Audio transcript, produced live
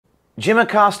Jim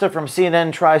Acosta from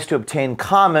CNN tries to obtain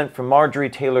comment from Marjorie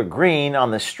Taylor Greene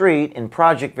on the street in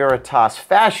Project Veritas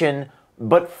fashion,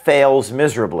 but fails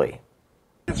miserably.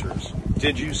 Answers.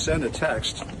 Did you send a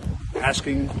text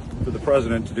asking for the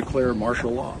president to declare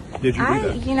martial law? Did you do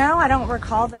that? You know, I don't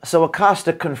recall that. So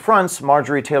Acosta confronts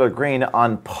Marjorie Taylor Greene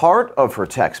on part of her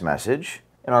text message.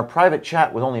 In our private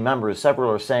chat with only members, several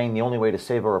are saying the only way to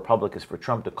save our republic is for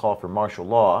Trump to call for martial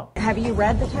law. Have you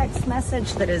read the text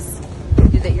message that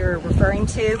you're referring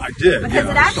to? I did. Because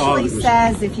it actually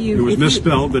says if you... It was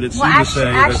misspelled, but it seemed to say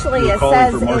actually that it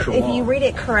says if you read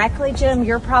it correctly, Jim,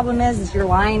 your problem is you're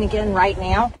lying again right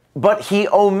now. But he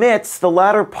omits the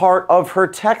latter part of her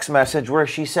text message where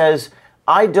she says,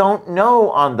 I don't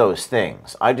know on those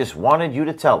things. I just wanted you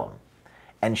to tell them.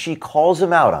 And she calls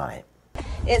him out on it.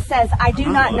 It says, I do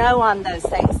not know on those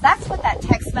things. That's what that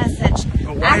text message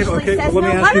actually says.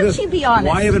 Well, why don't you be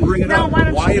honest? Why even bring it up? Why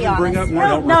don't you be bring up?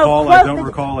 honest? I don't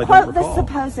recall. Quote the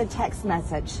supposed text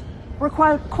message.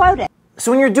 Quote it. So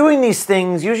when you're doing these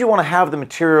things, you usually want to have the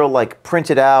material like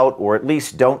printed out, or at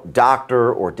least don't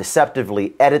doctor or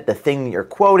deceptively edit the thing that you're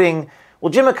quoting.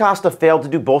 Well, Jim Acosta failed to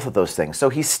do both of those things. So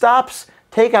he stops,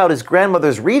 take out his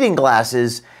grandmother's reading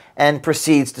glasses, and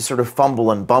proceeds to sort of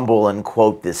fumble and bumble and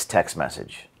quote this text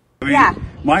message. I mean,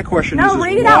 my question is,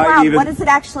 read it out loud. What does it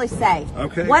actually say?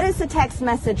 Okay. What is the text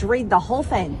message? Read the whole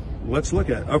thing. Let's look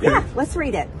at it. Okay. Yeah, let's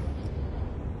read it.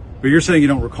 But you're saying you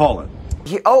don't recall it.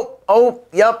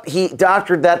 Yep, he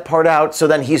doctored that part out, so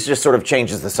then he's just sort of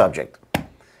changes the subject.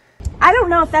 I don't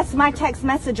know if that's my text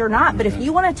message or not, but if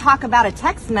you want to talk about a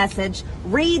text message,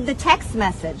 read the text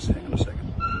message. Hang on a second.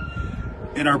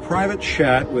 In our private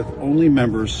chat with only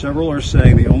members, several are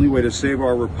saying the only way to save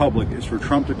our republic is for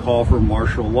Trump to call for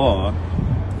martial law.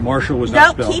 Martial was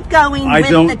not spelled. Keep going with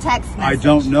the text message. I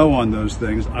don't know on those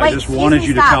things. I just wanted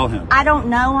you to tell him. I don't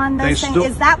know on those things.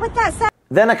 Is that what that says?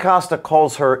 Then Acosta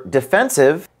calls her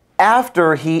defensive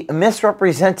after he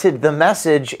misrepresented the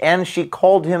message and she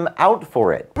called him out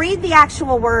for it. Read the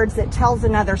actual words. It tells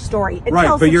another story. It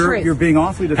tells the truth. You're being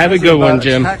awfully defensive. Have a good one,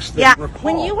 Jim. Yeah,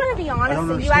 when you want to be honest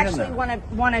and you actually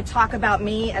want to talk about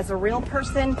me as a real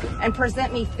person and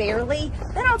present me fairly,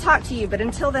 then I'll talk to you. But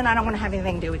until then, I don't want to have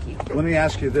anything to do with you. Let me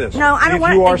ask you this. No, I don't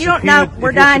want to. You don't know.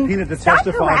 We're done. Stop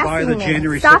harassing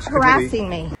me. Stop harassing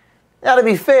me. Now, to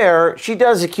be fair, she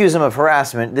does accuse him of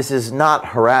harassment. This is not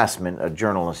harassment, a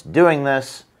journalist doing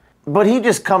this. But he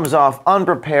just comes off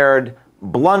unprepared,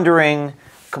 blundering,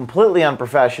 completely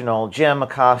unprofessional. Jim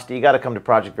Acosta, you got to come to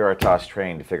Project Veritas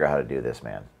training to figure out how to do this,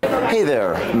 man. Hey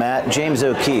there, Matt. James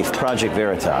O'Keefe, Project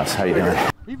Veritas. How you doing?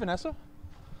 Are you Vanessa?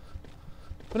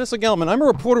 Vanessa Gelman, I'm a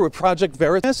reporter with Project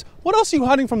Veritas. What else are you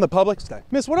hiding from the public?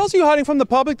 Miss, what else are you hiding from the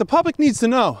public? The public needs to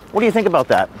know. What do you think about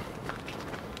that?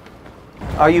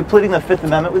 Are you pleading the Fifth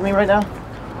Amendment with me right now?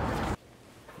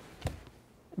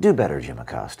 Do better, Jim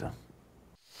Acosta.